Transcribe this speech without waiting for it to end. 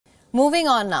Moving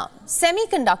on now.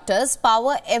 Semiconductors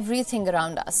power everything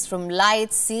around us, from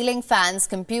lights, ceiling fans,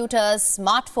 computers,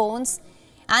 smartphones.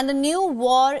 And a new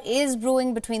war is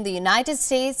brewing between the United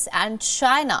States and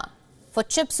China for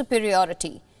chip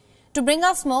superiority. To bring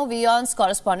us more, WION's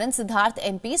correspondent Siddharth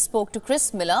MP spoke to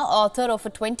Chris Miller, author of a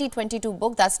 2022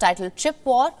 book that's titled Chip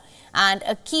War, and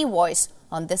a key voice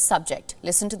on this subject.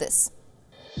 Listen to this.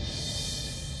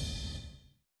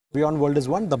 WION World is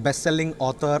One, the best-selling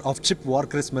author of Chip War,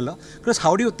 Chris Miller. Chris,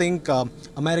 how do you think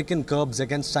American curbs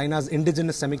against China's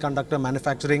indigenous semiconductor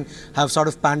manufacturing have sort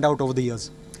of panned out over the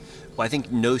years? Well, I think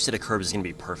no set of curbs is going to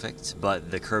be perfect,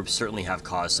 but the curbs certainly have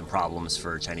caused some problems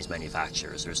for Chinese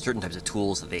manufacturers. There's certain types of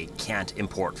tools that they can't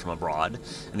import from abroad,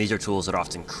 and these are tools that are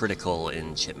often critical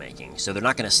in chip making. So they're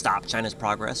not going to stop China's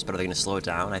progress, but are they going to slow it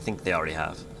down? I think they already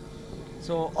have.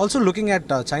 So also looking at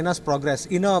China's progress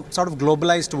in a sort of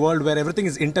globalized world where everything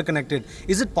is interconnected,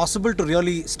 is it possible to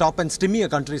really stop and stymie a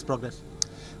country's progress?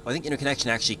 Well, I think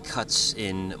interconnection actually cuts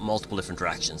in multiple different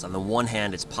directions. On the one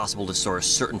hand, it's possible to source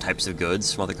certain types of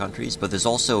goods from other countries, but there's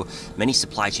also many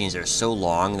supply chains that are so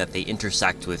long that they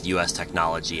intersect with U.S.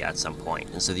 technology at some point.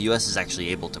 And so the U.S. is actually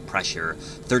able to pressure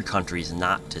third countries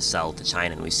not to sell to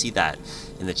China, and we see that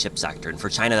in the chip sector. And for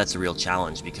China, that's a real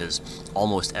challenge because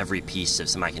almost every piece of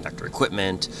semiconductor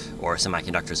equipment or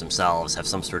semiconductors themselves have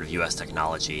some sort of U.S.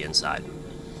 technology inside.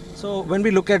 So when we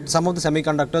look at some of the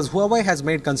semiconductors, Huawei has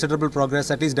made considerable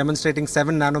progress, at least demonstrating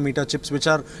 7 nanometer chips, which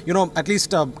are, at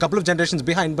least a couple of generations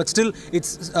behind, but still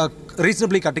it's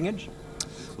reasonably cutting edge.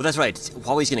 Well, that's right.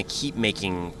 Huawei's going to keep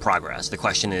making progress. The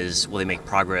question is, will they make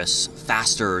progress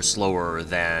faster or slower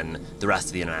than the rest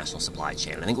of the international supply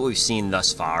chain? I think what we've seen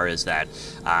thus far is that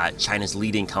China's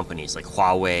leading companies like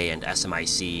Huawei and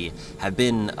SMIC have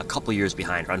been a couple years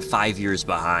behind, around 5 years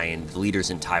behind the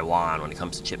leaders in Taiwan when it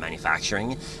comes to chip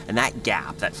manufacturing. And that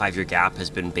gap, that 5-year gap,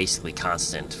 has been basically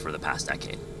constant for the past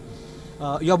decade.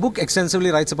 Your book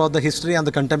extensively writes about the history and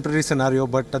the contemporary scenario,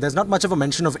 but there's not much of a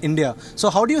mention of India.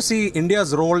 So how do you see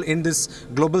India's role in this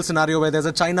global scenario where there's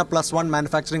a China +1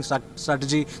 manufacturing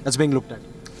strategy that's being looked at?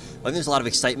 I think there's a lot of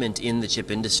excitement in the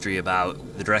chip industry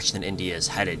about the direction that India is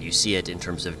headed. You see it in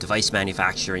terms of device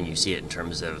manufacturing, you see it in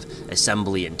terms of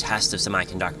assembly and test of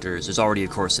semiconductors. There's already,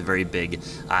 of course, a very big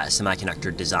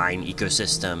semiconductor design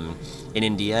ecosystem in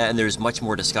India, and there's much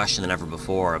more discussion than ever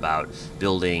before about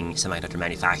building semiconductor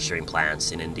manufacturing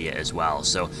plants in India as well.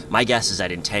 So my guess is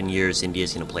that in 10 years, India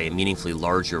is going to play a meaningfully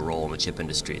larger role in the chip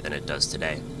industry than it does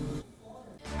today.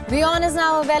 WION is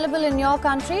now available in your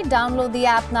country. Download the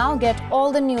app now. Get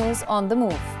all the news on the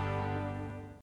move.